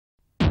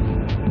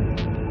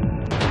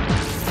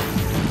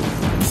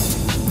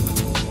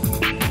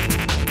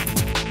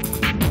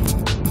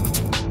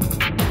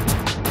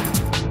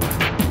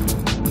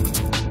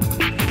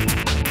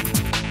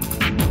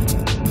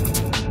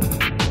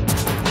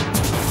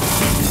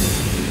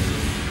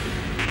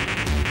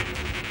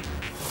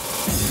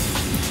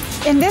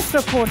In this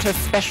reporter's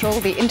special,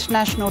 the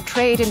international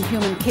trade in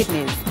human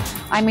kidneys,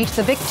 I meet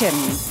the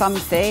victims. Some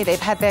say they've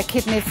had their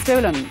kidneys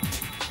stolen.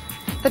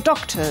 The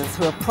doctors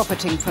who are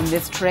profiting from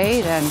this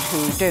trade and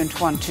who don't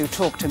want to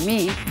talk to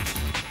me.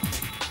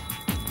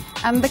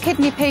 And the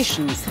kidney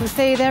patients who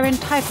say they're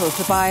entitled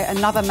to buy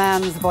another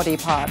man's body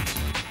part.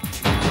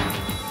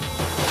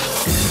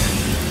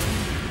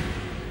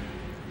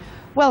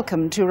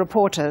 Welcome to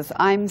Reporters.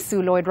 I'm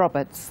Sue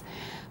Lloyd-Roberts.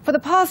 For the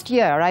past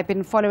year, I've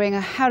been following a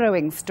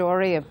harrowing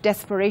story of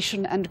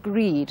desperation and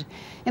greed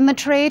in the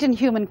trade in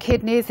human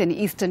kidneys in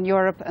Eastern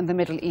Europe and the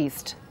Middle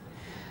East.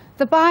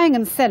 The buying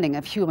and selling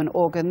of human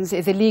organs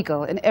is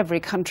illegal in every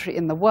country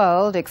in the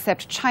world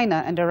except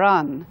China and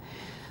Iran.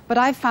 But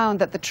I found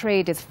that the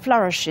trade is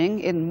flourishing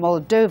in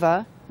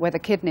Moldova, where the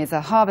kidneys are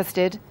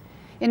harvested,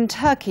 in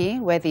Turkey,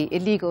 where the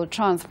illegal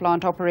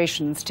transplant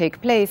operations take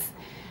place,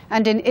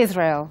 and in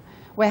Israel,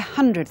 where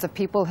hundreds of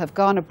people have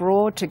gone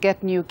abroad to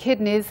get new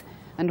kidneys,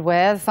 and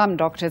where, some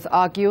doctors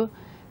argue,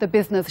 the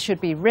business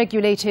should be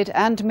regulated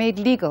and made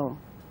legal.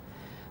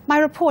 My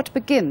report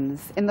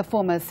begins in the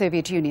former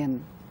Soviet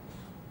Union.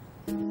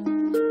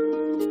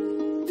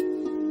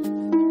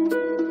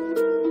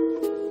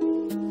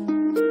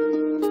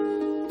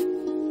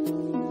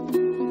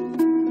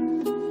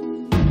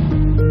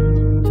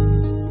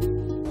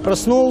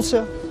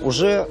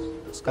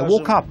 I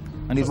woke up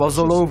and it was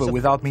all over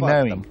without me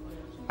knowing.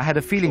 I had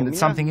a feeling that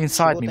something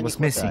inside me was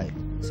missing.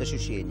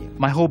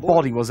 My whole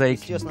body was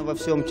aching.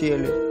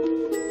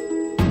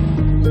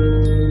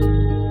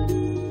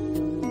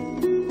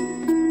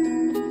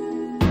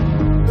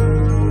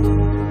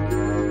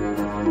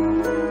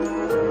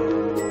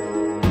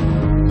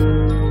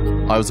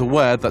 I was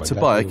aware that to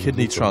buy a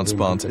kidney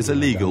transplant is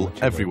illegal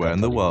everywhere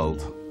in the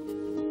world.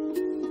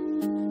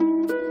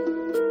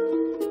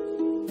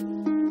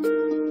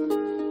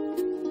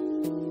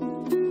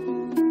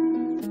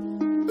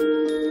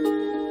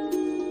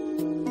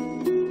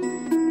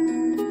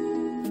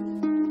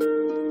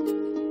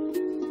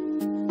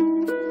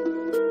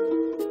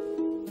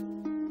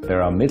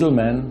 There are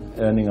middlemen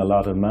earning a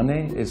lot of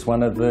money. It's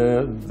one of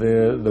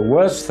the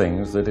worst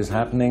things that is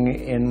happening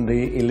in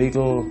the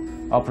illegal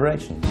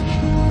operations.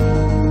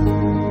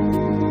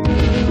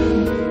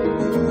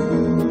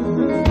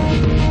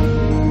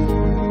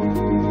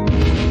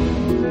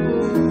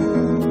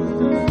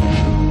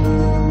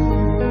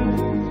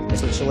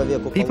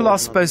 People are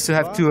supposed to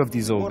have two of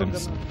these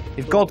organs.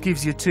 If God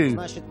gives you two,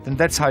 then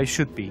that's how it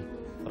should be.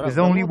 With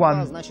only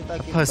one,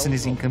 a person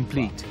is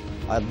incomplete.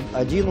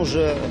 Один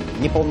уже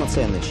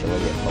неполноценный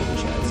человек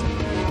получается.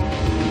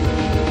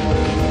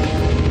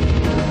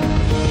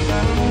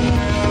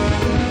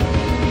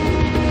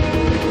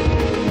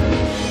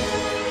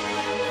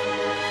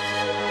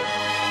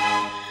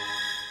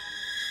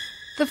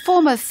 The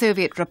former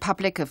Soviet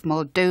Republic of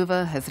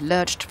Moldova has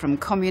lurched from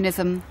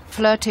communism,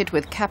 flirted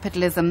with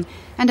capitalism,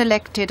 and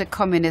elected a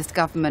communist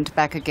government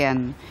back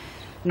again.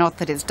 Not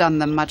that it's done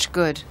them much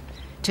good.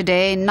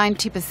 Today,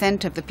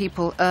 90% of the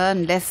people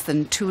earn less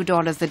than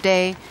 $2 a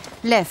day,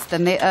 less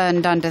than they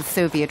earned under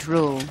Soviet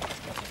rule.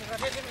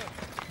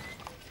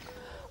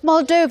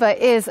 Moldova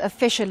is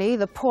officially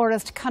the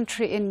poorest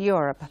country in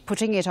Europe,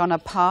 putting it on a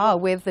par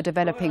with the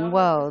developing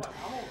world.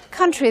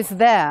 Countries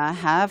there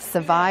have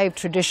survived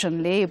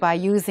traditionally by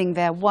using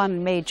their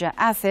one major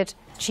asset,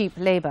 cheap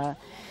labor.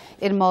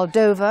 In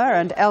Moldova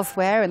and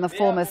elsewhere in the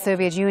former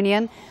Soviet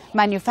Union,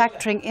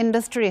 manufacturing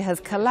industry has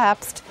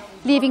collapsed,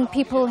 leaving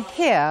people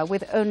here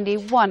with only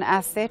one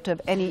asset of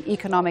any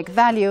economic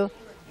value,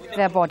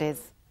 their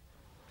bodies.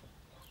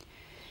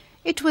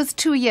 It was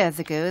 2 years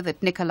ago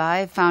that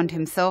Nikolai found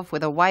himself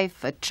with a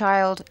wife, a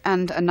child,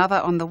 and another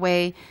on the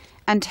way,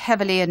 and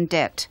heavily in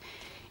debt.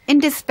 In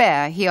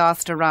despair, he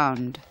asked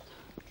around.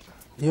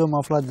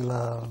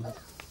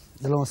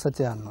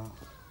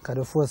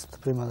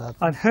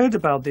 I'd heard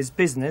about this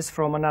business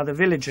from another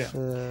villager.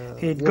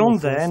 He'd gone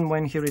there, and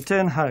when he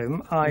returned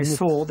home, I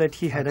saw that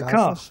he had a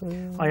car.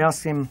 I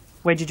asked him,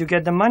 "Where did you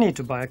get the money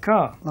to buy a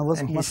car?"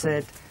 And he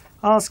said,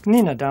 "Ask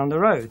Nina down the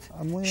road.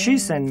 She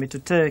sent me to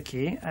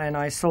Turkey, and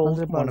I sold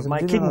one of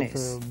my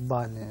kidneys."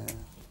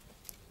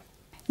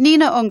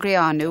 Nina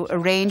Ongreanu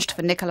arranged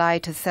for Nikolai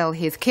to sell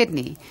his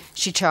kidney.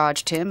 She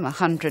charged him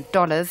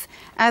 $100,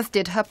 as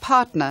did her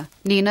partner,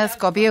 Nina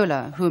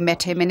Skobiola, who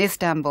met him in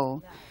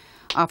Istanbul.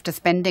 After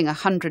spending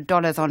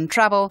 $100 on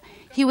travel,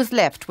 he was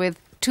left with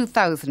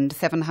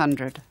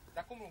 $2,700.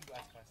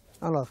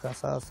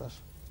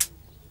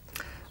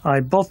 I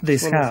bought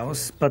this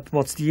house, but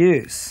what's the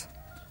use?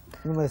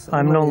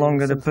 I'm no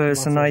longer the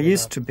person I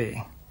used to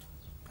be.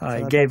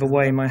 I gave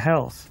away my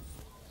health.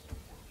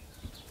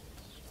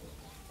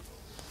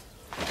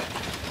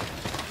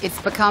 It's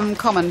become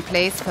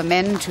commonplace for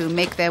men to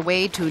make their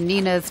way to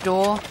Nina's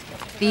door.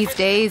 These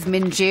days,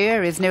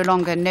 Minjir is no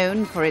longer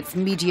known for its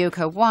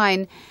mediocre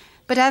wine,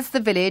 but as the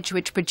village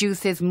which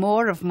produces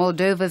more of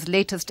Moldova's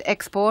latest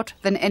export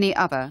than any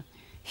other,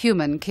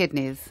 human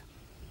kidneys.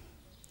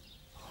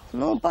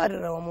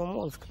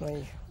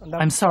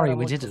 I'm sorry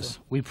we did it.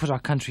 We put our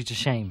country to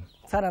shame.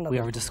 We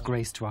are a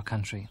disgrace to our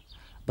country.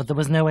 But there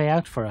was no way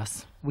out for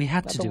us. We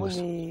had to do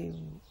it.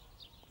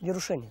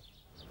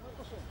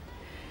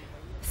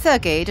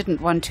 Sergei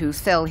didn't want to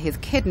sell his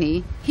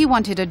kidney. He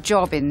wanted a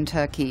job in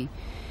Turkey.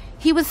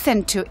 He was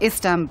sent to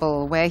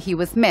Istanbul, where he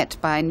was met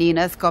by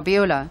Nina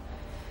Scobiola.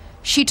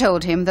 She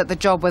told him that the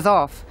job was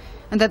off,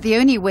 and that the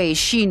only way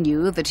she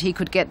knew that he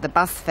could get the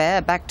bus fare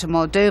back to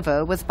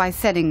Moldova was by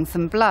selling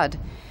some blood.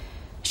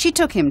 She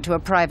took him to a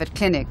private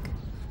clinic.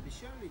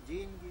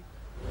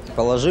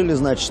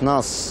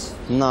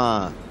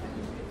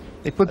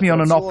 They put me on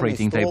an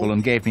operating table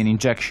and gave me an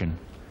injection.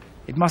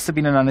 It must have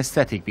been an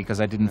anesthetic because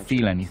I didn't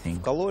feel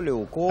anything. I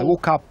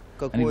woke up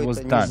and it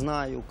was done.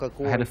 I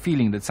had a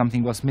feeling that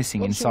something was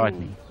missing inside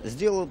me.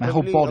 My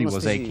whole body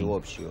was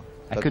aching.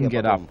 I couldn't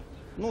get up.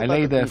 I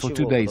lay there for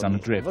 2 days on a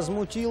drip.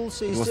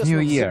 It was New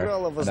Year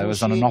and I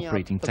was on an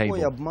operating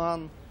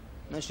table.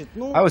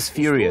 I was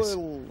furious.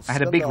 I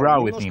had a big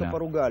row with Nina,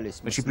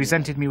 but she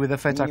presented me with a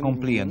fait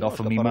accompli and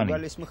offered me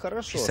money.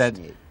 She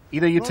said,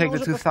 either you take the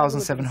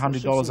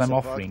 $2,700 I'm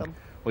offering,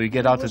 or you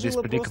get out of this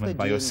predicament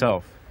by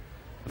yourself.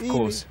 Of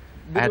course,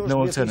 I had no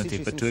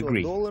alternative but to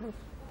agree.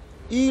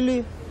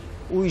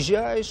 I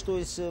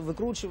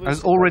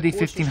was already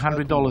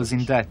 $1,500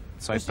 in debt,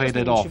 so I paid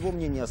it off,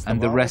 and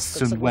the rest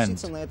soon went.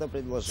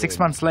 6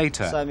 months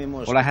later,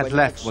 all I had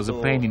left was a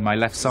pain in my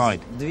left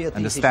side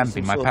and a stamp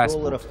in my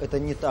passport,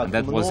 and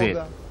that was it.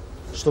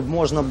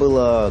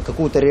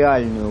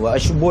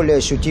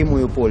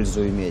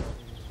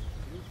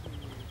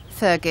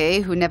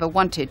 Sergei, who never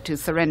wanted to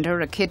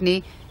surrender a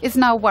kidney, is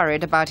now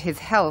worried about his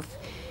health.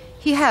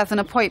 He has an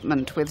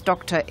appointment with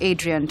Dr.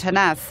 Adrian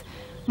Tanas,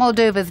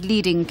 Moldova's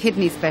leading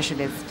kidney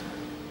specialist.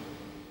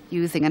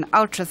 Using an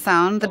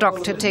ultrasound, the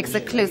doctor takes a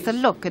closer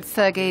look at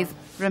Sergei's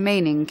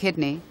remaining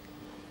kidney.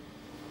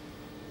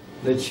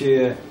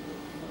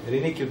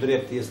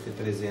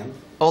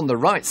 On the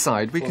right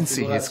side, we can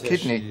see his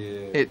kidney.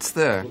 It's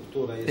there.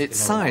 Its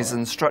size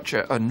and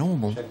structure are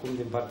normal.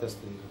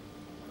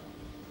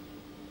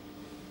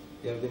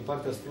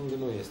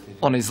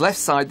 On his left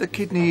side, the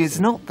kidney is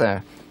not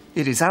there.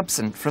 It is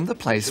absent from the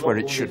place where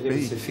it should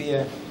be.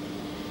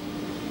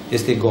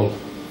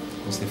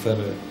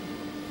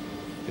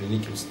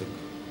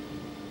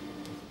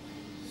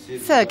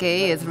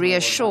 Sergei is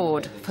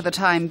reassured for the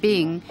time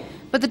being,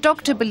 but the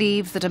doctor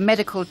believes that a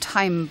medical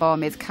time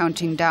bomb is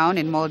counting down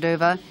in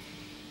Moldova.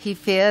 He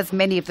fears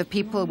many of the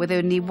people with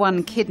only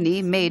one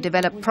kidney may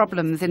develop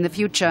problems in the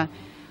future,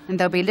 and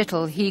there'll be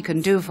little he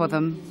can do for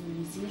them.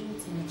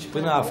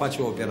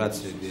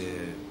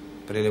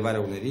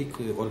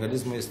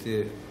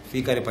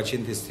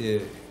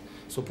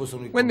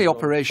 When the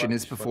operation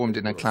is performed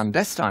in a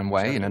clandestine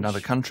way in another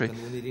country,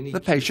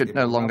 the patient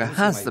no longer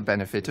has the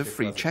benefit of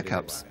free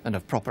checkups and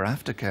of proper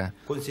aftercare.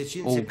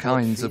 All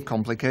kinds of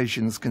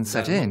complications can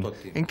set in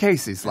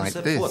cases like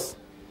this.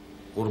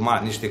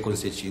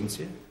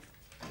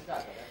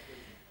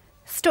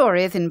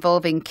 Stories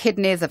involving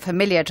kidneys are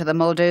familiar to the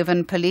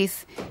Moldovan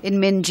police. In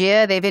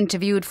Minjir, they've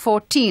interviewed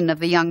 14 of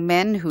the young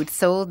men who'd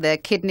sold their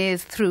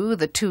kidneys through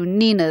the two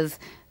Ninas,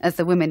 as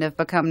the women have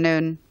become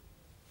known.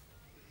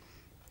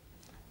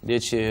 The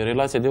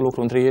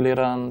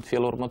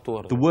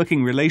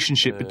working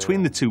relationship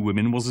between the two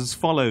women was as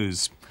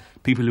follows.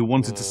 People who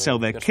wanted to sell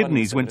their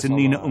kidneys went to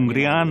Nina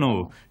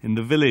Ungreanu in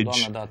the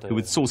village, who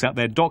would sort out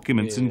their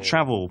documents and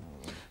travel.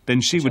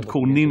 Then she would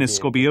call Nina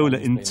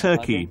Scobiola in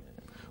Turkey.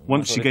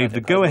 Once she gave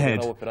the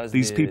go-ahead,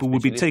 these people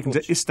would be taken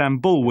to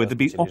Istanbul, where they'd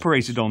be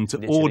operated on to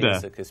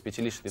order.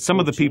 Some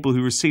of the people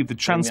who received the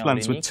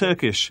transplants were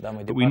Turkish,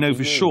 but we know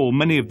for sure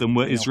many of them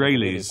were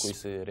Israelis.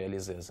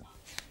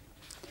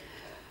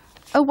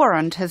 A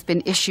warrant has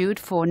been issued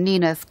for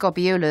Nina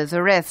Scobiola's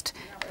arrest,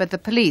 but the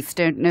police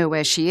don't know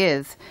where she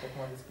is.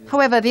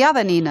 However, the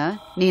other Nina,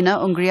 Nina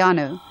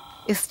Ungreanu,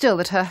 is still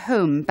at her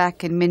home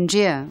back in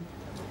Minjir.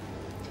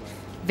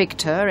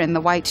 Victor, in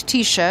the white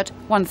T-shirt,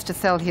 wants to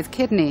sell his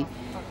kidney.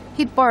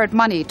 He'd borrowed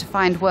money to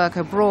find work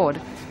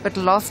abroad, but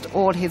lost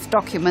all his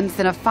documents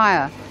in a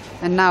fire,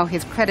 and now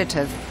his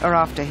creditors are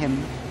after him.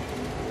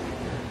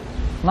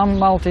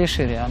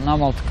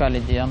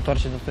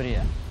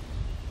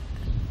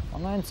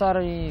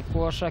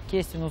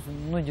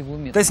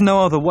 There's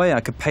no other way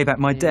I could pay back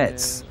my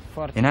debts.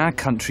 In our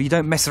country, you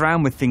don't mess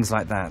around with things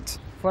like that.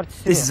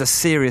 This is a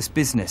serious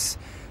business.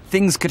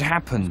 Things could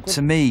happen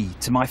to me,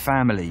 to my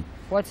family.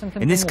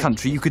 In this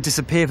country, you could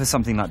disappear for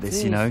something like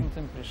this, you know.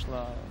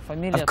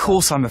 Of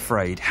course I'm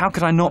afraid. How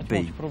could I not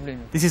be?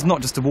 This is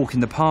not just a walk in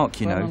the park,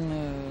 you know.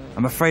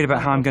 I'm afraid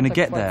about how I'm going to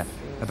get there,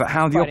 about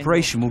how the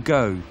operation will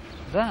go.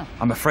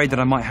 I'm afraid that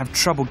I might have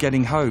trouble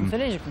getting home,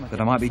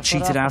 that I might be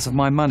cheated out of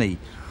my money,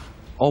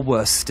 or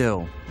worse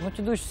still.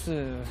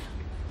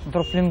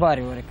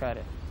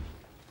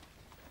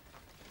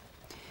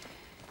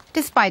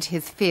 Despite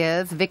his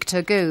fears,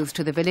 Victor goes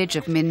to the village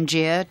of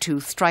Minjir to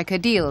strike a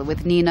deal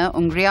with Nina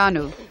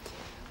Ungreanu.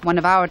 One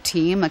of our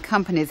team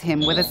accompanies him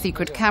with a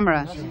secret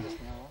camera.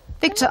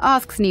 Victor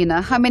asks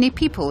Nina how many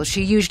people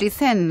she usually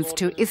sends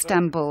to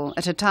Istanbul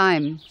at a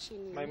time.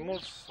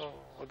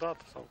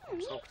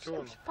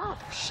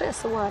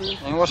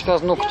 Его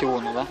сейчас ногти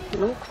вон, да?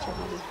 Ногти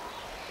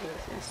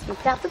вон.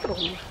 Пятый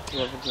трудно.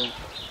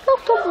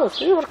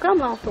 Автобус, и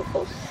уркам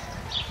автобус.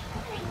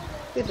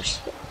 Видишь,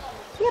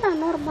 era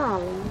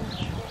normal.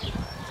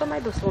 Să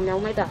mai dus lumea, au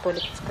mai dat o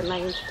lipscă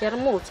înainte, chiar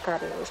mulți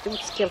care știu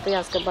să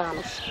cheltuiască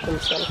banul și cum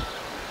să-l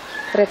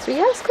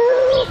prețuiască,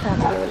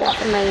 tatăl o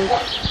leacă înainte.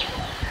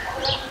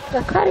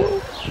 Dar care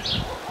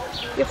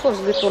i-a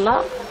fost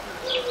gâtulat,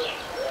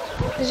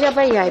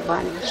 degeaba ei ai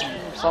banii.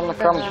 Înseamnă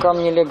cam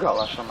nelegal,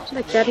 așa. Da,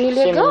 chiar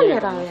nelegal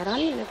era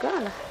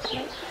nelegală.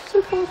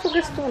 Sunt fost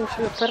găsit unul și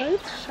l-a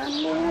părăit și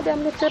am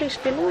letărit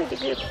pe noi,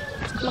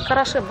 măcar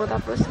așa, bă, da,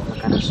 prost,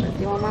 măcar așa.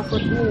 Eu am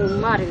avut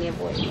mare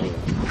nevoie, noi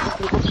am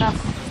încurcat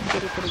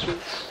teritoriul.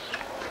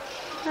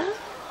 Da?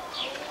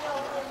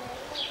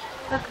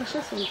 Dacă așa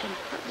se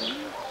întâmplă,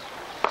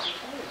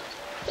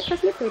 că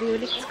să le pări, eu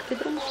le câte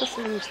drumul și o să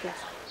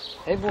liniștească.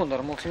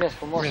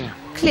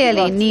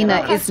 Clearly, Nina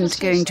isn't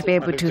going to be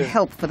able to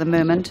help for the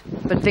moment,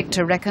 but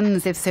Victor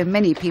reckons if so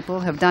many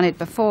people have done it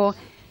before,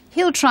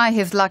 he'll try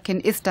his luck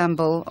in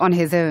Istanbul on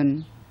his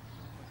own.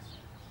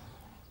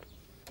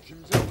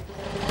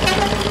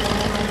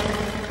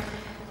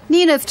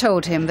 Nina's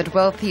told him that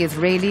wealthy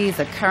Israelis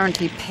are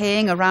currently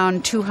paying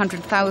around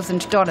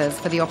 $200,000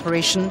 for the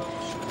operation.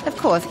 Of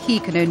course, he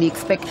can only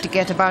expect to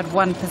get about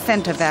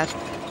 1% of that,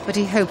 but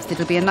he hopes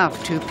it'll be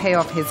enough to pay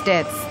off his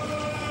debts.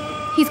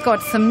 He's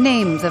got some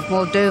names of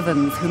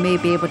Moldovans who may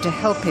be able to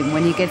help him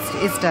when he gets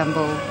to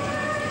Istanbul.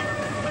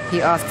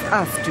 He asks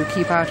us to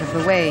keep out of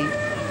the way.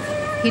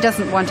 He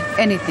doesn't want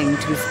anything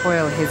to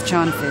spoil his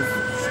chances.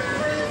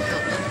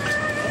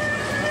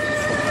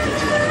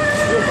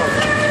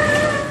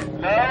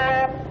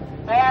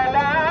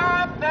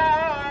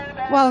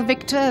 While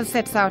Victor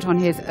sets out on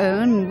his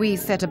own, we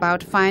set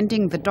about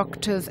finding the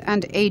doctors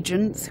and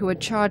agents who are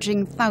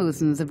charging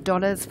thousands of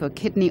dollars for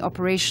kidney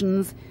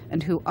operations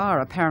and who are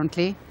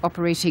apparently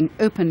operating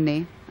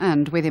openly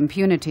and with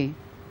impunity.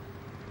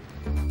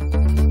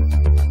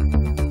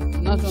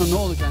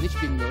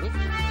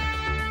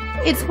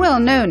 It's well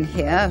known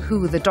here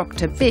who the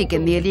doctor big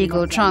in the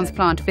illegal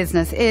transplant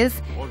business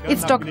is.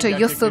 It's Dr.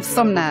 Yusuf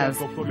Somnaz,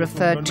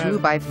 referred to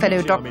by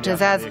fellow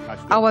doctors as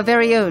our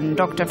very own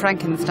Dr.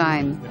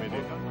 Frankenstein.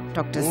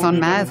 Dr.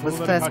 Somnaz was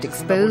first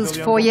exposed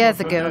 4 years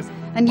ago,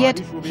 and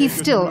yet he's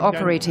still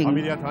operating.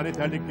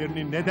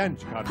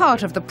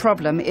 Part of the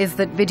problem is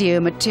that video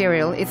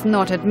material is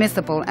not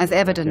admissible as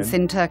evidence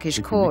in Turkish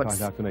courts.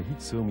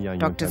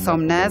 Dr.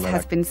 Somnaz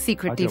has been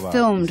secretly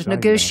filmed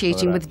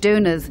negotiating with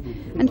donors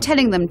and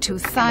telling them to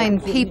sign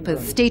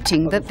papers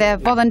stating that they're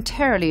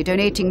voluntarily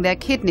donating their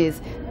kidneys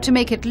to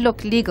make it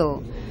look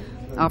legal.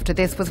 After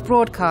this was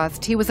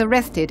broadcast, he was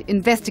arrested,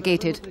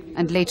 investigated,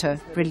 and later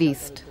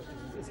released.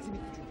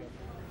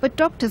 But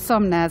Dr.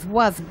 Somnaz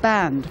was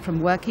banned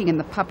from working in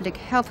the public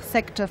health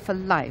sector for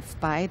life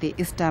by the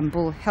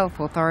Istanbul Health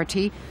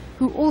Authority,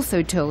 who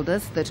also told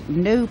us that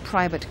no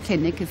private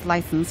clinic is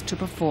licensed to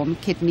perform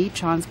kidney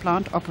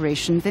transplant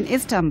operations in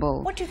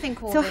Istanbul. What do you think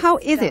So how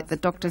is it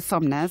that Dr.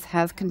 Somnaz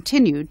has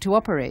continued to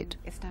operate?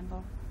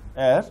 Istanbul.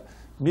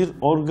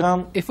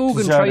 If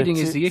organ trading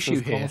is the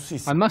issue here,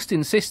 I must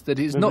insist that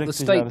it is not the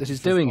state that is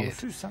doing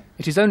it.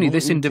 It is only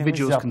this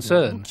individual's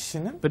concern.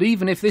 But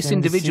even if this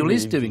individual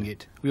is doing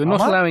it, we are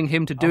not allowing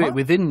him to do it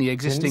within the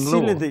existing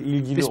law.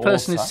 This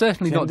person is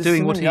certainly not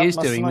doing what he is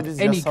doing with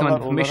any kind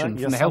of permission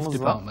from the health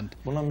department.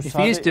 If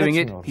he is doing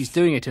it, he's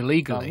doing it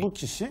illegally.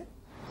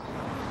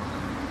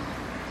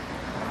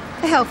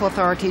 The health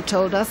authority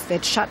told us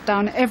they'd shut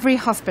down every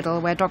hospital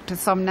where Dr.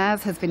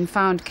 Somnaz has been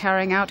found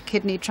carrying out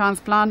kidney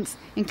transplants,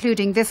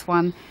 including this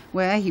one,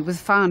 where he was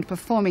found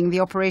performing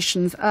the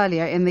operations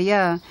earlier in the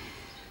year.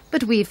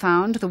 But we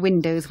found the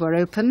windows were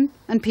open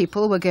and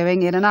people were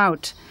going in and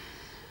out.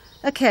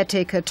 A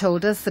caretaker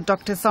told us that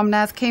Dr.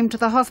 Somnaz came to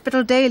the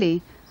hospital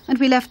daily, and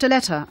we left a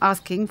letter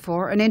asking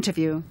for an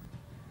interview.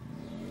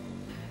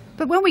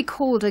 But when we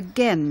called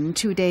again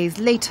 2 days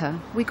later,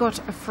 we got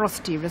a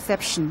frosty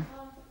reception.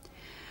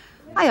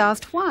 I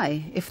asked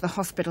why, if the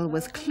hospital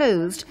was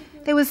closed,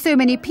 there were so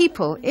many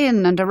people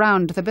in and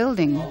around the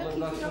building.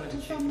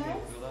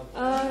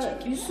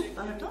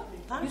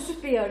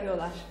 Yusuf Bey'i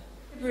arıyorlar.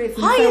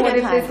 Hayır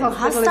efendim,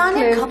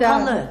 hastane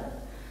kapalı.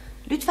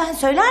 Lütfen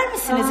söyler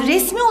misiniz?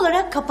 Resmi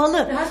olarak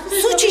kapalı.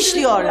 Suç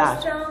işliyorlar.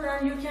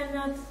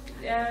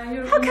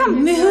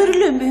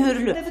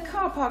 Mühürlü.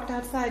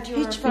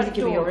 Hiç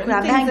bilgim yok.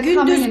 Ben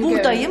gündüz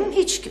buradayım,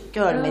 hiç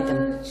görmedim.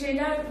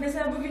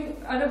 Mesela bugün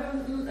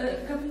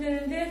kapının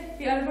önünde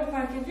bir araba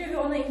park ediyor ve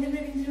ona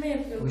indirme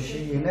yapıyor. Bu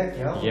şey yemek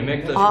ya.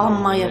 Yemek de.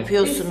 Amma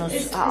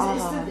yapıyorsunuz.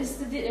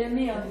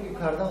 Ne alıyor?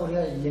 Yukarıdan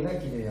oraya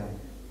yemek gidiyor yani.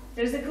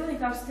 There's a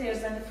clinic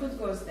upstairs and the food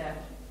goes there.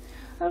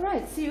 All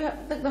right, so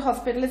but the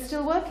hospital is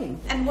still working.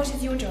 And what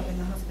is your job in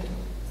the hospital?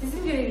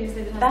 Sizin göreviniz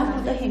nedir? Ben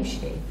burada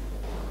hemşireyim.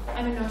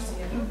 I'm a nurse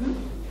here.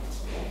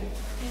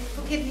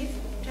 For kidneys,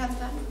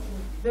 transplant?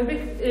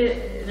 Böbrek...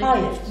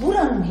 Hayır,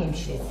 buranın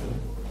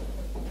hemşiresiyim.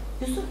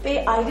 Yusuf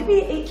Bey ayrı bir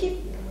ekip.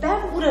 Ben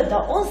burada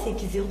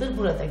 18 yıldır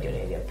burada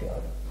görev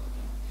yapıyorum.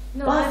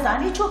 Bu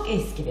hastane çok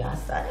eski bir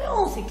hastane.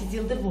 18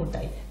 yıldır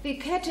buradayım. The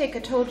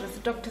caretaker told us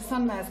that Dr.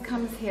 Sonmaz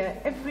comes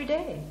here every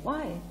day.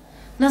 Why?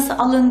 Nasıl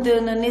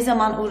alındığını, ne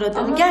zaman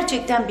uğradığını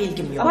gerçekten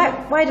bilgim yok.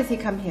 Why does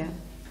he come here?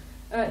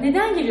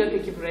 Neden geliyor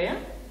peki buraya?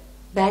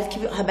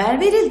 Belki bir haber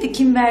verildi.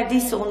 Kim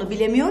verdiyse onu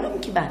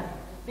bilemiyorum ki ben.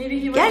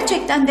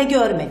 Gerçekten de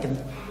görmedim.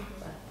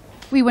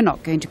 We were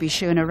not going to be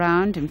shown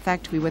around. In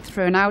fact, we were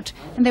thrown out,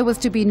 and there was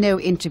to be no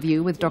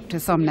interview with Dr.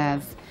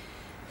 Sonmaz.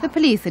 The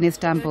police in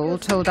Istanbul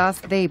told us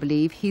they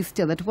believe he's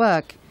still at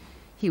work.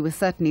 He was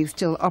certainly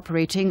still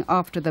operating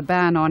after the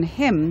ban on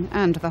him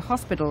and the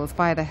hospitals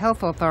by the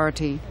health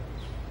authority.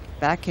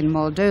 Back in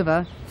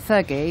Moldova,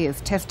 Sergei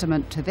is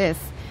testament to this.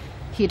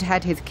 He'd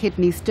had his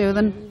kidney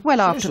stolen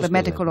well after the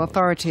medical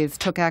authorities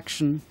took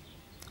action.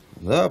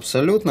 Да,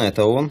 абсолютно,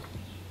 это он.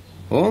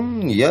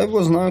 Я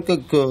его знаю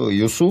как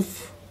Юсуф,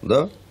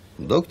 да,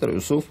 доктор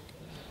Юсуф.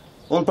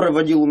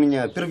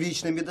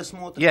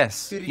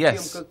 Yes,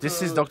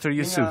 this is Dr.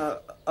 Yusuf.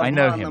 I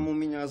know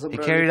him. He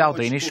carried out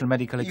the initial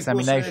medical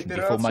examination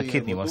before my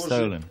kidney was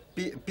stolen.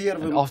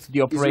 And after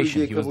the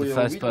operation, he was the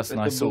first person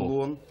I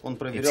saw.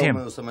 It's him.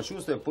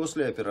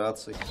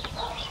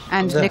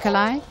 And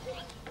Nikolai?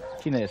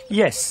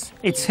 Yes,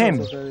 it's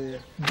him.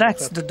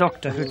 That's the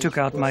doctor who took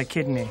out my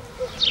kidney.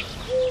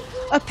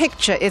 A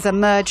picture is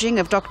emerging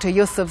of Dr.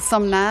 Yusuf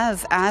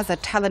Sonmaz as a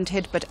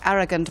talented but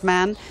arrogant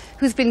man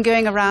who's been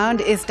going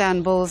around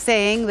Istanbul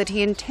saying that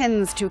he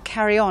intends to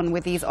carry on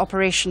with these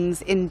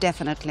operations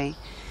indefinitely.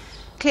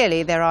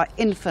 Clearly, there are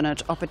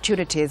infinite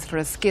opportunities for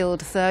a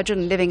skilled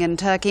surgeon living in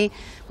Turkey,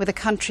 with a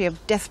country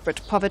of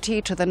desperate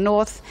poverty to the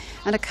north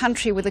and a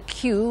country with a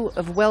queue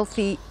of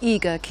wealthy,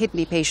 eager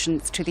kidney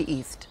patients to the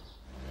east.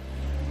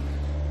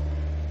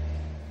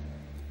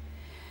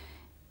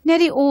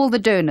 Nearly all the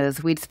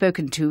donors we'd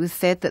spoken to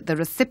said that the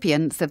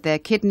recipients of their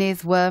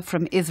kidneys were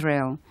from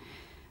Israel.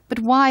 But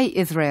why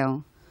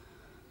Israel?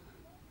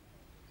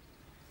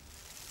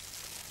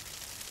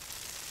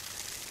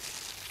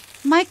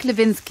 Mike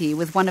Levinsky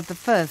was one of the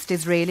first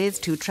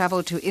Israelis to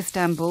travel to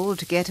Istanbul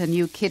to get a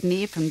new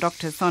kidney from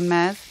Dr.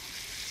 Sonmaz.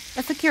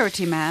 A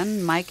security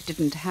man, Mike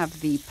didn't have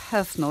the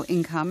personal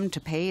income to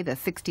pay the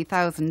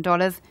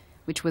 $60,000,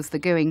 which was the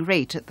going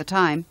rate at the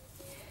time.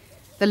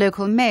 The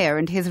local mayor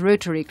and his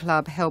Rotary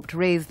Club helped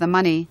raise the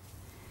money.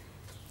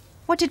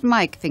 What did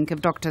Mike think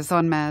of Dr.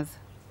 Sonmaz?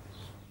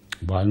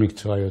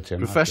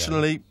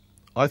 Professionally,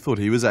 I thought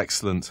he was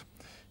excellent.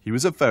 He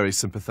was a very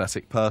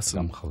sympathetic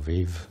person.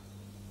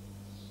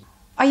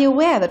 Are you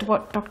aware that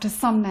what Dr.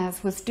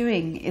 Sonmaz was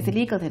doing is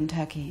illegal in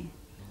Turkey?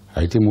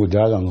 I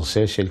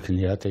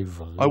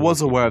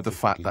was aware of the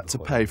fact that to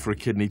pay for a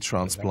kidney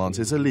transplant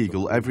is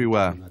illegal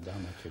everywhere.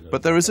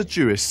 But there is a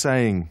Jewish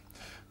saying,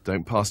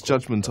 don't pass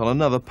judgment on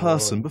another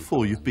person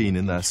before you've been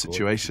in their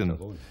situation.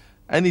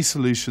 Any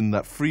solution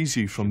that frees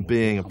you from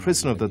being a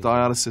prisoner of the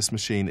dialysis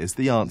machine is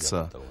the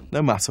answer,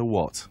 no matter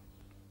what.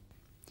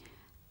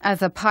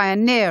 As a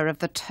pioneer of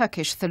the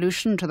Turkish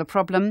solution to the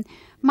problem,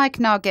 Mike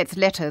now gets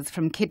letters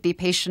from kidney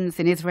patients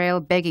in Israel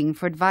begging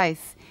for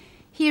advice.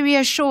 He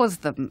reassures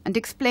them and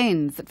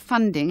explains that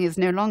funding is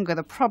no longer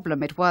the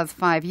problem it was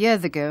 5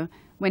 years ago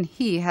when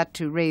he had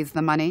to raise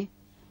the money.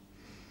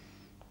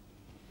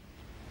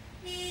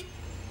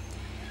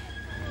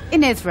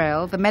 In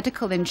Israel, the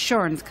medical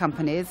insurance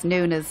companies,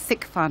 known as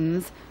sick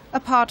funds, are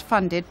part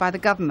funded by the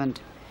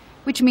government,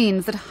 which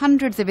means that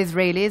hundreds of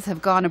Israelis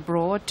have gone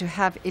abroad to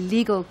have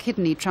illegal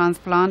kidney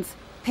transplants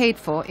paid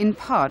for in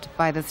part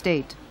by the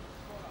state.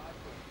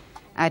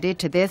 Added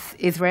to this,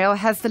 Israel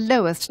has the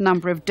lowest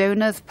number of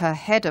donors per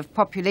head of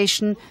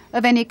population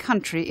of any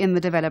country in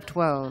the developed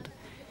world.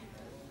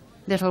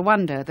 Little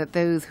wonder that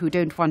those who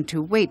don't want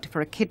to wait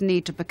for a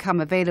kidney to become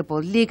available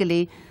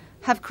legally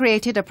have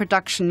created a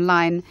production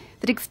line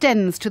that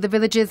extends to the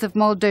villages of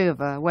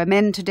Moldova, where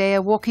men today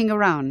are walking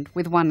around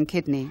with one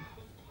kidney.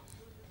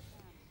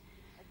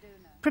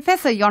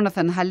 Professor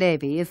Jonathan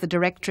Halevi is the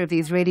director of the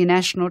Israeli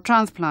National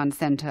Transplant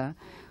Center.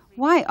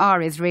 Why are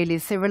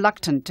Israelis so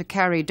reluctant to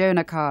carry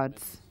donor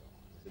cards?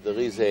 There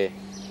is a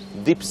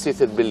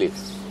deep-seated belief,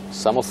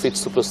 some of it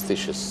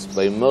superstitious,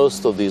 by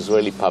most of the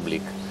Israeli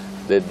public,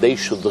 that they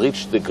should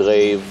reach the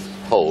grave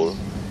whole,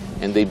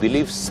 and they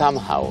believe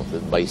somehow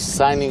that by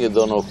signing a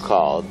donor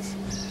card,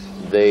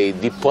 they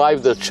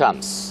deprive their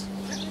chance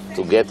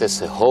to get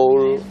as a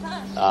whole,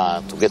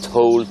 to get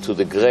whole to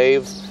the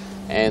grave,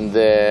 and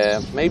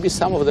maybe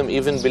some of them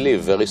even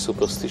believe, very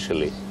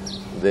superstitiously,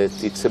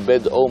 that it's a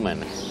bad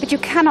omen. But you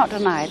cannot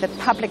deny that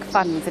public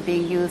funds are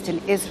being used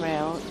in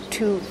Israel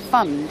to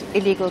fund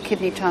illegal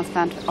kidney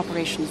transplant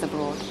operations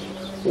abroad.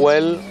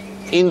 Well,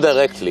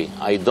 indirectly,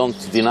 I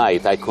don't deny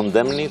it. I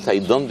condemn it, I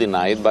don't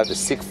deny it, but the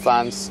sick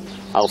funds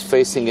are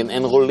facing an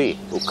enrollee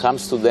who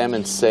comes to them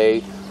and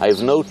say, I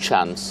have no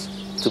chance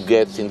to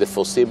get in the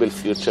foreseeable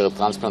future a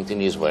transplant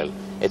in Israel.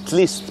 At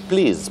least,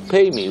 please,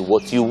 pay me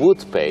what you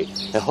would pay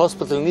a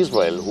hospital in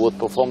Israel who would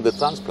perform the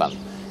transplant.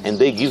 And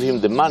they give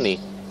him the money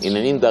in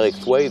an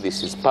indirect way.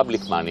 This is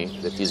public money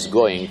that is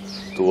going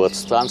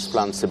towards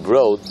transplants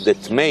abroad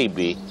that may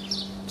be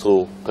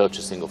through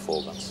purchasing of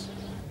organs.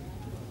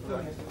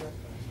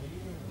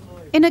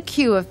 In a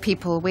queue of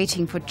people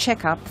waiting for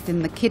checkups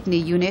in the kidney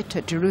unit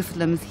at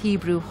Jerusalem's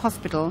Hebrew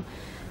Hospital,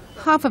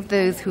 half of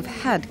those who've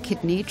had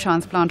kidney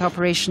transplant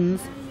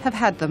operations have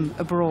had them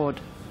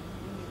abroad.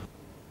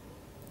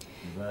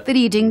 The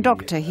leading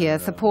doctor here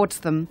supports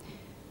them,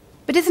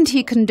 but isn't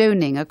he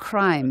condoning a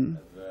crime?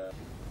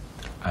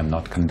 I'm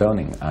not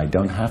condoning. I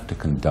don't have to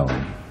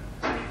condone.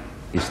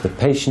 It's the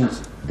patient's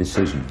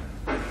decision.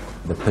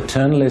 The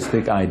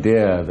paternalistic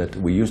idea that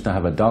we used to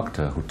have a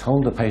doctor who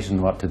told the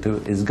patient what to do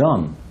is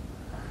gone.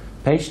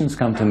 Patients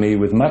come to me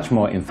with much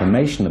more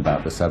information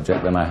about the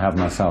subject than I have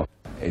myself.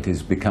 It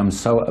has become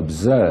so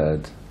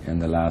absurd in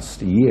the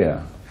last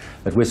year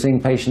that we're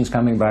seeing patients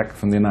coming back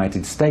from the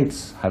United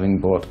States having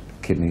bought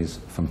kidneys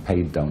from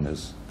paid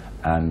donors.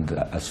 And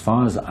as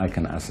far as I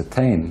can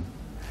ascertain,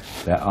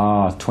 there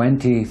are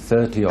 20,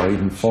 30 or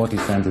even 40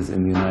 centers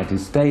in the United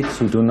States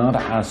who do not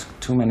ask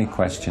too many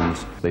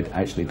questions they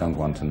actually don't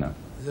want to know.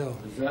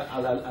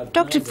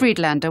 Dr.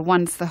 Friedlander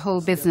wants the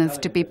whole business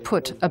to be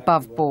put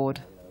above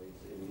board.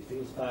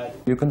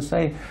 You can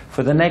say,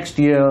 for the next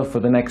year, for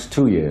the next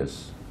 2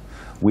 years,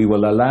 we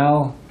will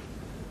allow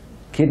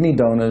kidney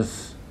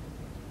donors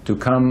to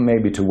come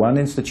maybe to one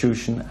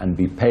institution and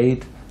be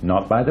paid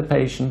not by the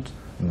patient,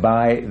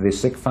 by the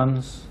sick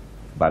funds,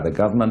 by the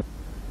government.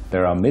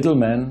 There are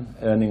middlemen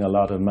earning a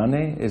lot of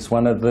money. It's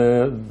one of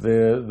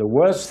the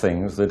worst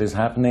things that is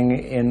happening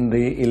in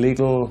the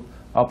illegal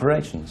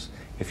operations.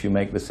 If you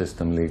make the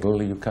system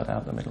legal, you cut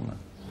out the middlemen.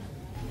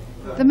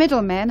 The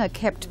middlemen are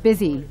kept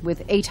busy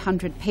with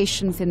 800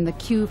 patients in the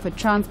queue for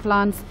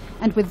transplants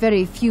and with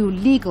very few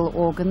legal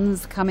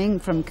organs coming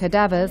from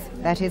cadavers,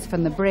 that is,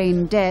 from the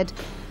brain dead.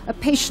 A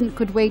patient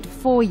could wait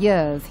 4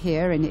 years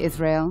here in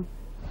Israel.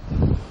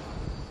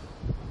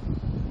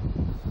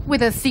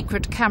 With a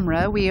secret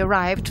camera, we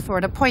arrived for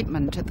an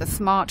appointment at the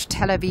smart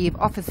Tel Aviv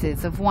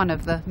offices of one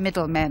of the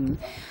middlemen.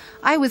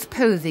 I was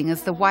posing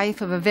as the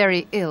wife of a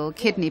very ill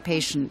kidney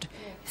patient,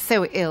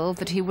 so ill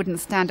that he wouldn't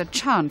stand a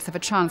chance of a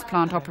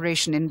transplant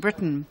operation in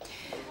Britain.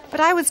 But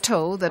I was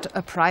told that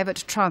a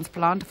private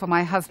transplant for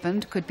my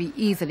husband could be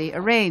easily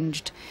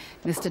arranged.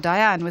 Mr.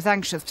 Dayan was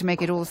anxious to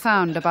make it all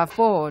sound above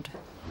board.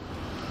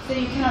 So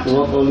you cannot...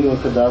 Only a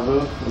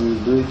cadaver, we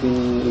do it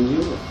in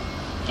Europe.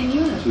 In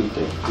Europe? It will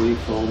take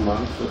 3-4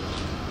 months.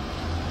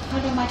 How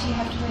long might he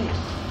have to wait?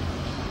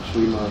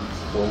 3 months,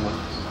 4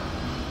 months.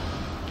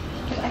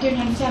 But I don't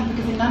understand,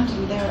 because in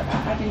London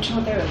I've been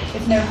told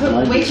there's no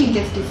hope. Waiting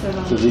list is so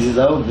long. So this is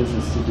our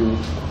business to do.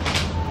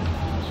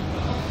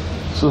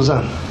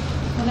 Suzanne.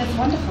 Well, that's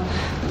wonderful.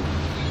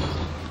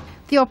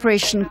 The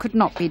operation could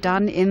not be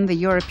done in the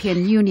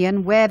European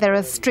Union, where there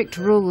are strict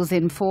rules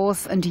in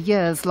force and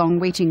years-long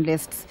waiting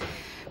lists.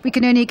 We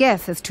can only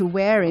guess as to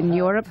where in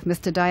Europe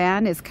Mr.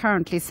 Dayan is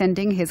currently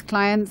sending his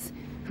clients.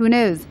 Who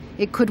knows,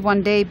 it could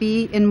one day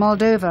be in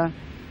Moldova,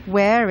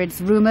 where,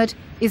 it's rumoured,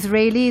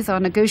 Israelis are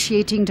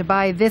negotiating to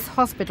buy this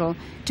hospital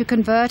to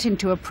convert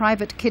into a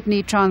private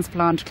kidney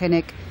transplant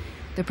clinic.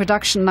 The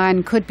production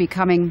line could be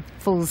coming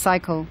full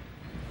cycle.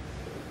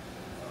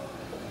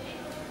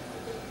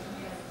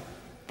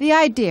 The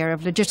idea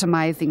of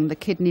legitimizing the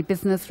kidney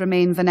business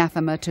remains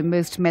anathema to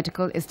most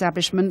medical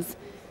establishments.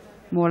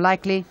 More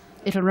likely,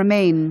 it'll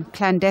remain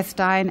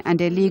clandestine and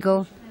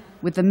illegal,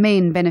 with the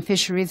main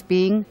beneficiaries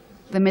being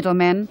the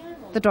middlemen,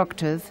 the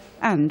doctors,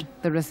 and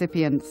the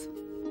recipients.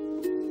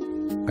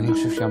 The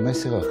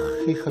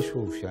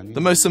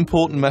most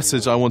important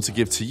message I want to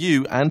give to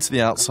you and to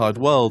the outside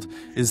world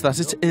is that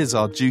it is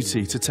our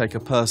duty to take a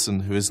person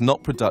who is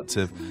not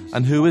productive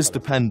and who is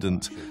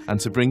dependent and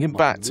to bring him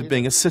back to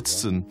being a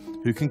citizen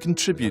who can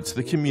contribute to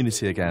the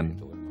community again.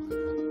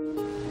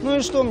 I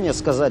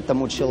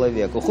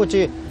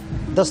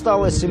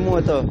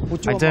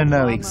don't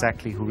know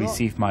exactly who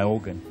received my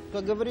organ.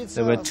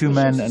 There were 2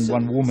 men and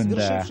 1 woman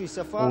there,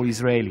 all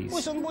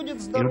Israelis.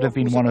 It would have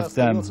been one of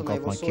them who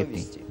got my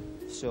kidney.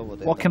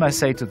 What can I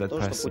say to that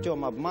person?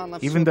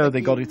 Even though they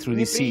got it through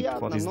deceit,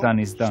 what is done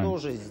is done.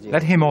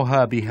 Let him or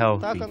her be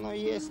healthy,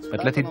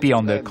 but let it be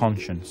on their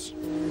conscience.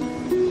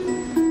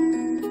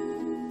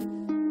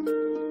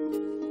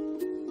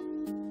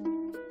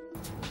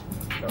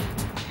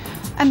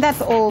 And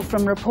that's all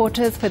from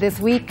Reporters for this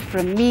week.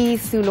 From me,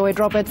 Sue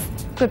Lloyd-Roberts.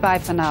 Goodbye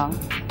for now.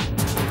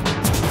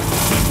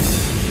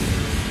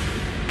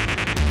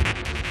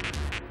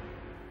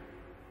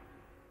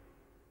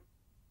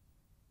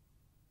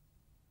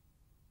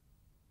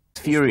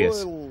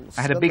 Furious.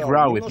 I had a big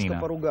row with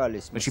Nina,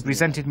 but she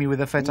presented me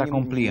with a fait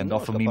accompli and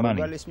offered me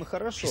money.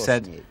 She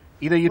said,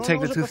 either you take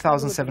the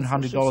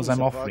 $2,700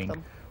 I'm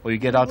offering, or you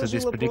get out of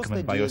this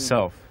predicament by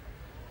yourself.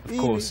 Of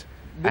course,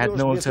 I had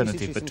no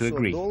alternative but to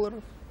agree.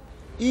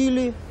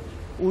 I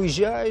was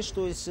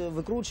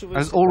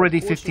already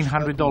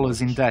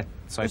 $1,500 in debt,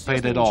 so I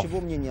paid it off,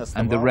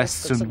 and the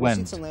rest soon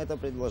went.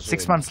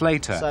 6 months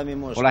later,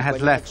 all I had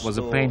left was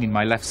a pain in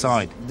my left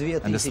side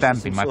and a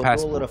stamp in my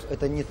passport,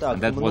 and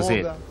that was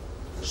it.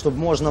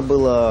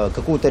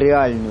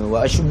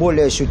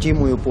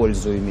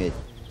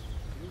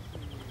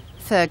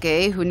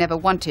 Sergei, who never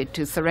wanted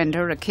to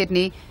surrender a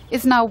kidney,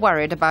 is now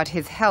worried about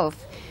his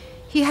health.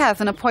 He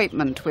has an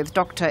appointment with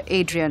Dr.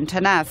 Adrian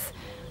Tănase,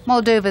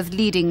 Moldova's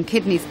leading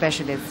kidney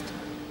specialist.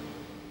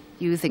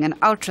 Using an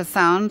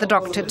ultrasound, the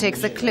doctor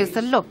takes a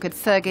closer look at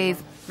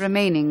Sergei's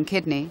remaining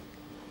kidney.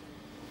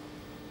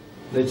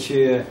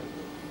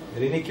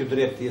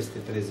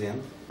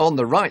 On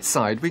the right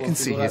side, we can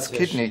see his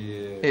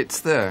kidney. It's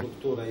there.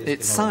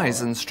 Its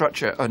size and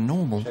structure are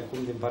normal.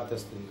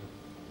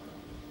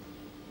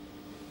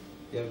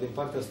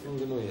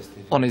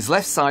 On his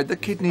left side, the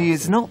kidney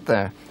is not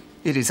there.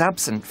 It is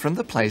absent from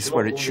the place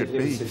where it should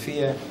be.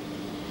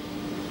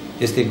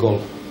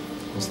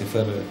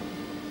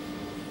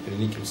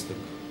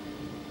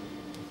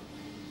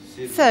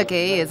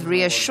 Sergei is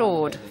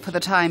reassured for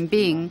the time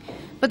being,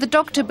 but the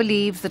doctor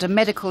believes that a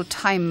medical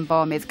time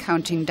bomb is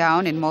counting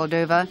down in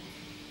Moldova.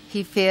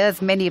 He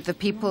fears many of the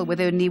people with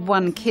only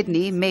one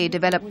kidney may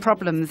develop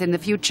problems in the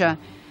future,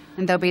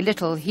 and there'll be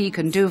little he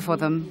can do for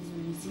them.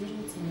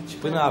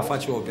 Până a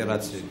face o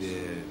operație de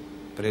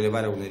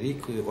prelevare a unui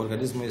ric,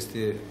 organismul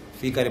este,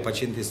 fiecare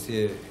pacient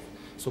este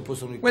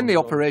supus unui... When the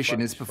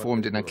operation is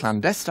performed in a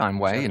clandestine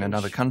way in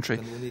another country,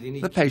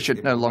 the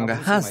patient no longer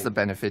has the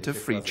benefit of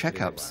free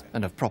checkups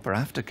and of proper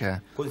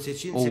aftercare.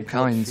 All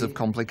kinds of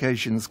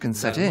complications can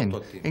set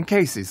in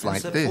cases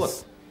like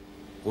this.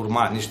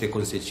 Urma niște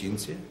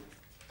consecințe.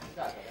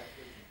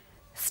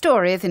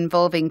 Stories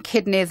involving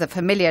kidneys are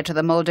familiar to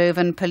the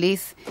Moldovan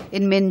police.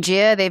 In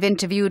Minjir, they've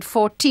interviewed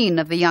 14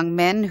 of the young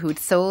men who'd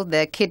sold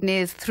their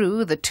kidneys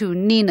through the two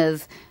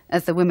Ninas,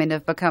 as the women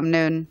have become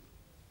known.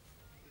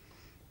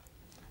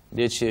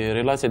 The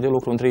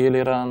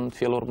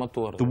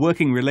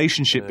working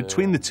relationship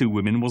between the two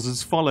women was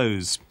as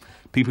follows.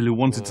 People who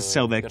wanted to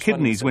sell their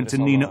kidneys went to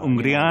Nina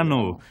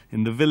Ungreanu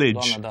in the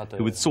village,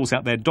 who would sort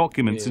out their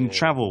documents and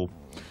travel.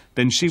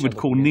 Then she would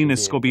call Nina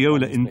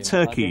Scobiola in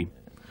Turkey.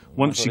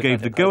 Once she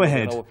gave the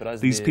go-ahead,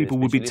 these people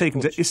would be taken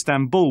to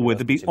Istanbul, where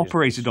they'd be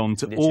operated on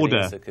to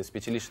order.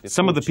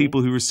 Some of the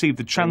people who received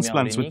the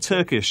transplants were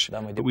Turkish,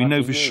 but we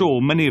know for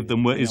sure many of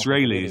them were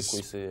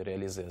Israelis.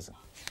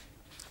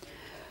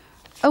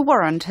 A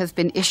warrant has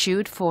been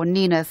issued for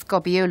Nina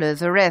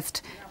Scobiola's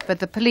arrest, but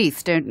the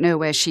police don't know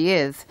where she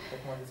is.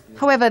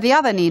 However, the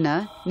other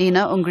Nina,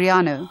 Nina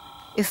Ungreanu,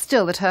 is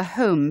still at her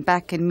home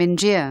back in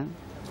Minjir.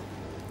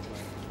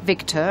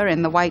 Victor,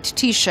 in the white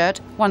T-shirt,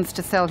 wants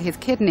to sell his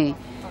kidney.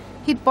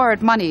 He'd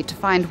borrowed money to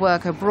find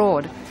work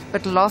abroad,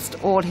 but lost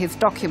all his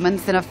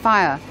documents in a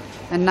fire,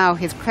 and now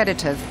his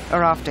creditors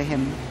are after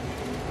him.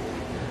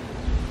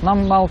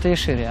 N-am altă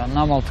ieșire,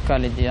 n-am altă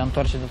cale de a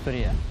întoarce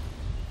datoria.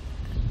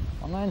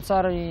 Noi în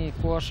țară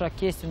cu așa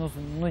chestii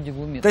nu de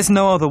glumit. There's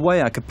no other way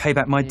I could pay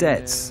back my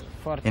debts.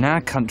 In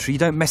our country,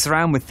 you don't mess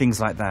around with things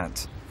like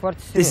that.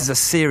 This is a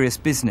serious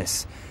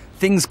business.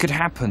 Things could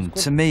happen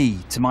to me,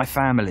 to my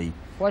family.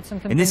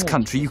 In this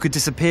country, you could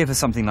disappear for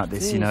something like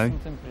this, you know.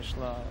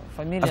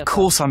 Of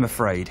course I'm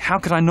afraid. How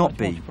could I not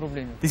be?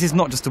 This is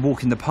not just a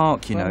walk in the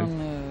park, you know.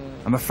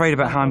 I'm afraid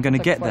about how I'm going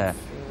to get there,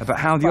 about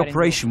how the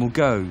operation will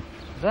go.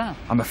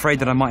 I'm afraid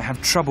that I might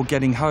have trouble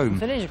getting home,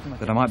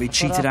 that I might be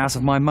cheated out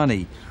of my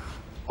money,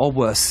 or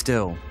worse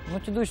still.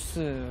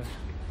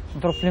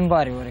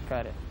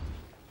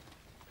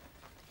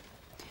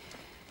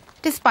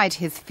 Despite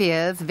his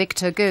fears,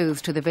 Victor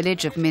goes to the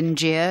village of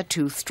Minjir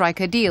to strike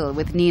a deal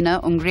with Nina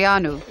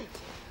Ungreanu.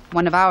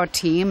 One of our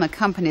team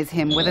accompanies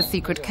him with a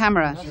secret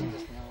camera.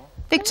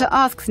 Victor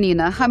asks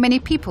Nina how many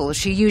people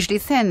she usually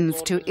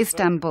sends to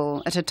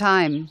Istanbul at a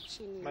time.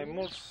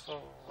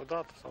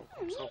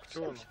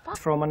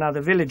 From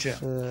another villager.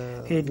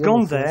 He'd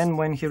gone there, and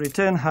when he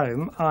returned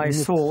home, I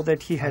saw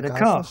that he had a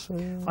car.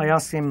 I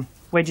asked him,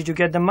 "Where did you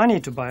get the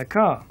money to buy a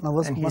car?"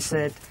 And he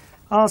said,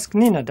 "Ask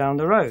Nina down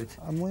the road.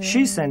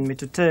 She sent me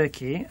to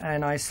Turkey,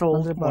 and I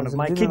sold one of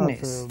my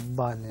kidneys."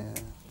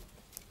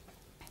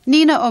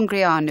 Nina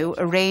Ungreanu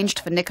arranged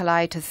for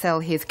Nicolae to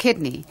sell his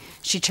kidney.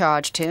 She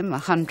charged him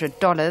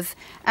 $100,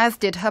 as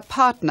did her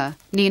partner,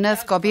 Nina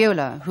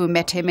Scobiola, who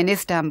met him in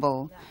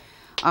Istanbul.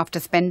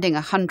 After spending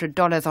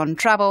 $100 on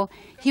travel,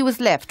 he was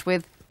left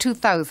with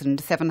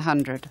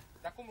 $2,700.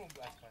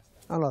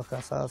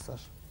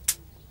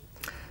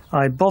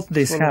 I bought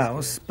this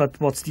house, but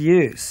what's the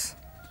use?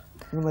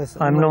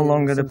 I'm no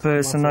longer the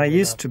person I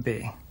used to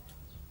be.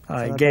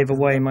 I gave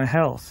away my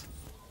health.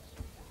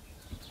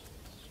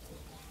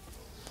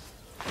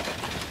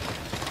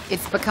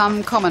 It's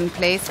become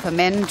commonplace for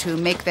men to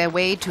make their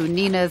way to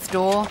Nina's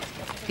door.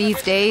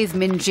 These days,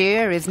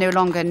 Minjir is no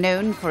longer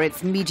known for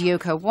its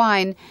mediocre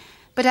wine,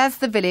 but as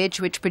the village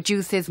which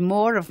produces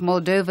more of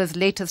Moldova's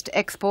latest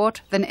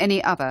export than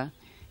any other,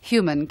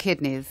 human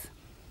kidneys.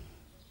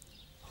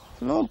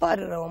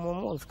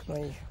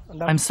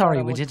 I'm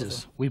sorry we did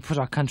it. We put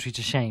our country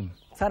to shame.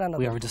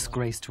 We are a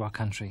disgrace to our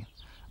country.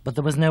 But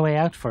there was no way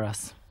out for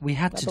us. We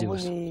had to do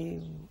it.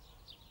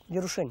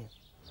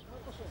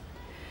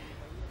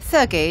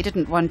 Sergei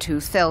didn't want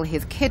to sell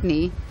his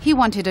kidney. He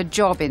wanted a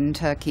job in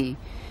Turkey.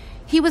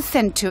 He was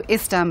sent to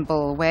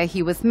Istanbul, where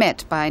he was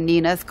met by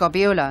Nina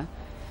Scobiola.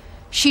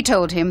 She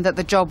told him that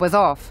the job was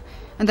off,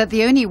 and that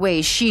the only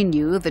way she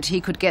knew that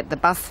he could get the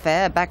bus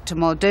fare back to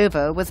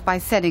Moldova was by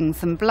selling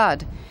some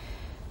blood.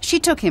 She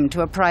took him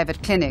to a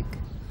private clinic.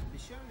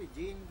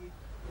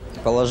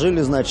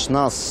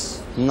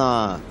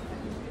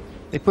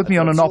 They put me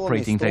on an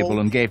operating table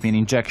and gave me an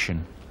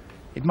injection.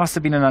 It must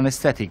have been an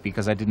anesthetic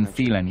because I didn't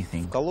feel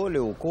anything. I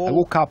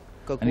woke up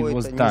and it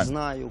was done.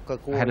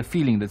 I had a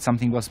feeling that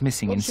something was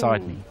missing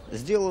inside me.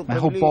 My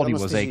whole body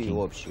was aching.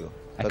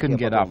 I couldn't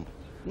get up.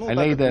 I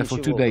lay there for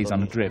 2 days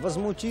on a drip. It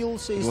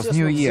was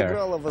New Year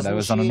and I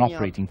was on an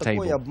operating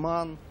table.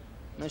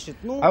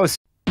 I was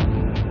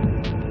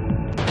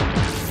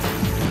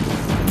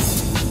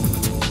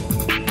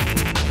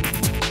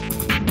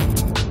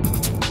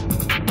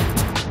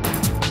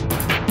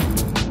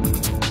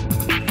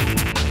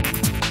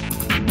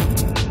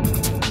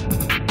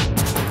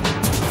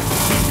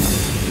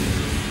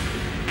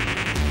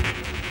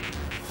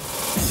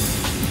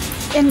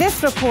In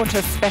this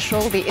reporter's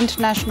special, The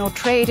International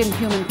Trade in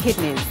Human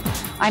Kidneys,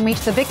 I meet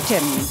the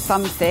victims.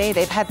 Some say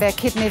they've had their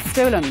kidneys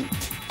stolen.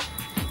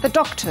 The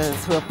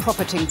doctors who are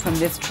profiting from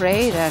this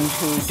trade and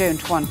who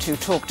don't want to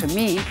talk to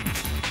me.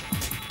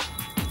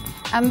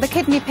 And the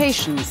kidney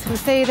patients who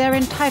say they're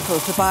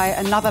entitled to buy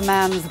another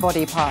man's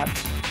body part.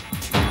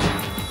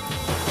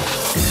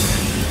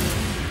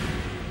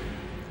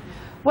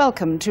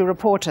 Welcome to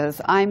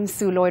Reporters. I'm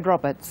Sue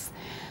Lloyd-Roberts.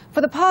 For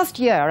the past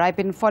year, I've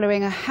been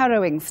following a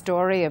harrowing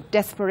story of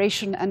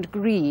desperation and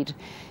greed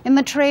in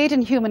the trade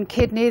in human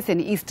kidneys in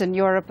Eastern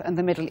Europe and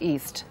the Middle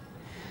East.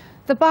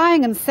 The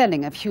buying and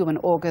selling of human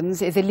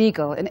organs is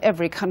illegal in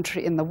every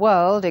country in the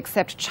world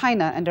except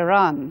China and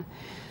Iran.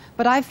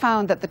 But I've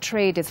found that the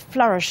trade is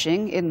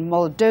flourishing in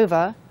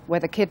Moldova,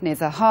 where the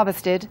kidneys are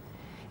harvested,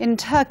 in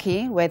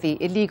Turkey, where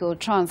the illegal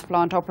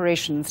transplant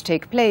operations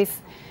take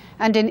place,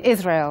 and in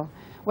Israel,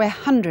 where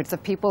hundreds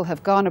of people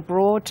have gone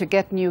abroad to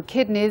get new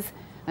kidneys,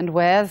 and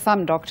where,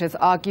 some doctors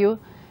argue,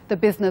 the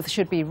business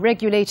should be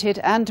regulated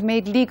and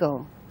made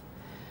legal.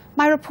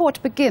 My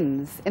report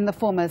begins in the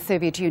former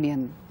Soviet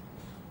Union.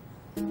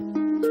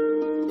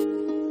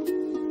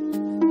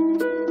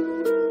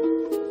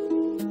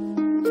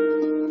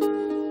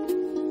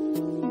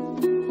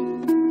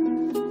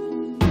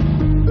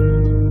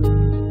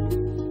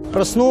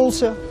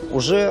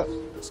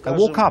 I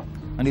woke up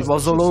and it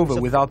was all over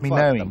without me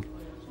knowing.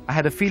 I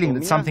had a feeling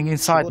that something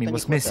inside me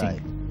was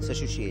missing.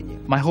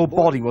 My whole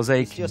body was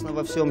aching.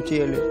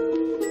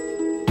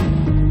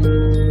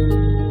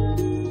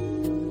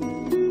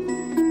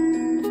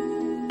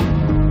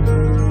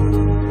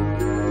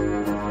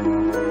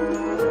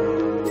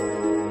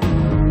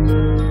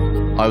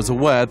 I was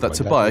aware that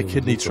to buy a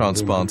kidney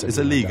transplant is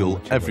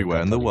illegal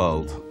everywhere in the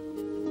world.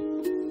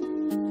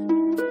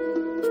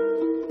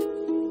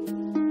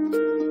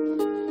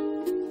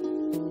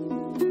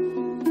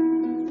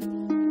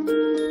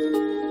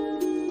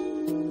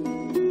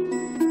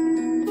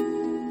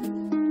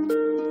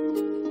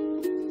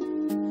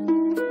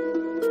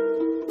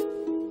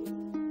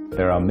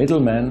 There are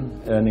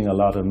middlemen earning a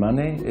lot of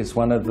money. It's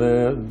one of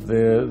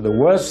the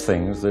worst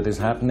things that is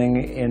happening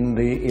in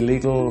the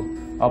illegal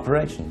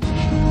operations.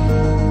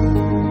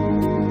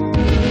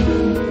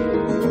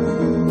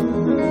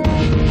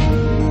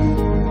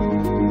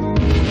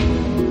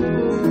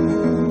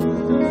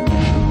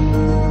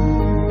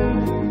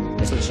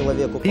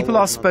 People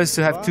are supposed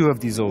to have 2 of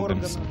these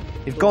organs.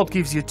 If God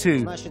gives you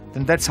 2,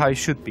 then that's how it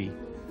should be.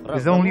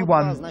 With only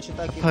one,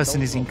 a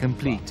person is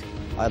incomplete.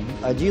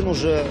 Один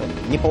уже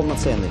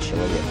неполноценный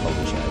человек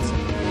получается.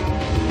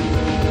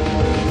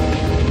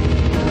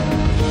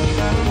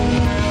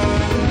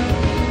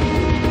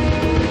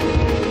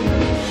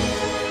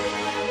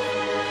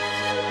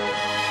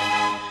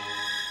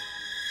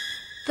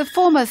 The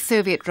former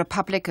Soviet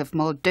Republic of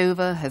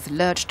Moldova has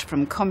lurched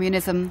from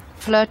communism,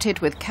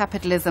 flirted with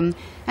capitalism,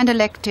 and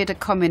elected a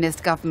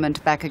communist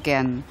government back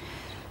again.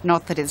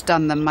 Not that it's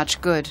done them much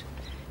good.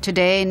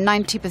 Today,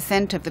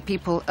 90% of the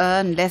people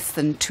earn less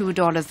than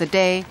 $2 a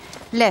day,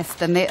 less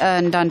than they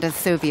earned under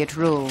Soviet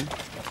rule.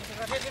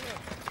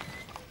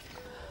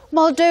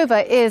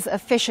 Moldova is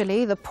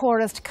officially the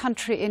poorest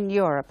country in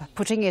Europe,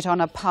 putting it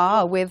on a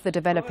par with the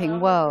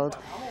developing world.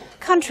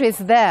 Countries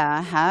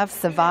there have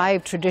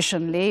survived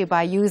traditionally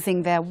by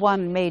using their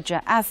one major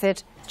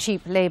asset,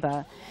 cheap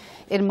labor.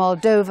 In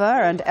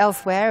Moldova and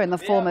elsewhere in the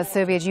former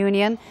Soviet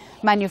Union,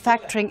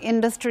 manufacturing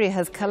industry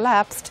has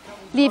collapsed,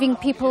 leaving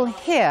people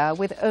here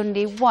with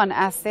only one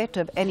asset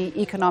of any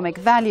economic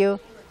value,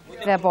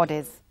 their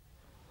bodies.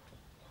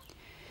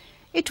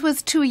 It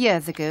was 2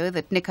 years ago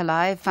that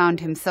Nikolai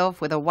found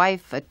himself with a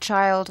wife, a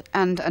child,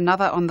 and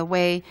another on the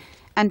way,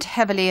 and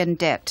heavily in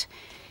debt.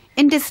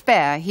 In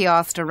despair, he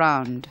asked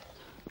around.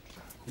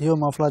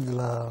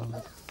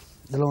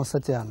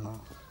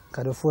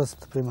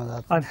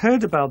 I'd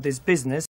heard about this business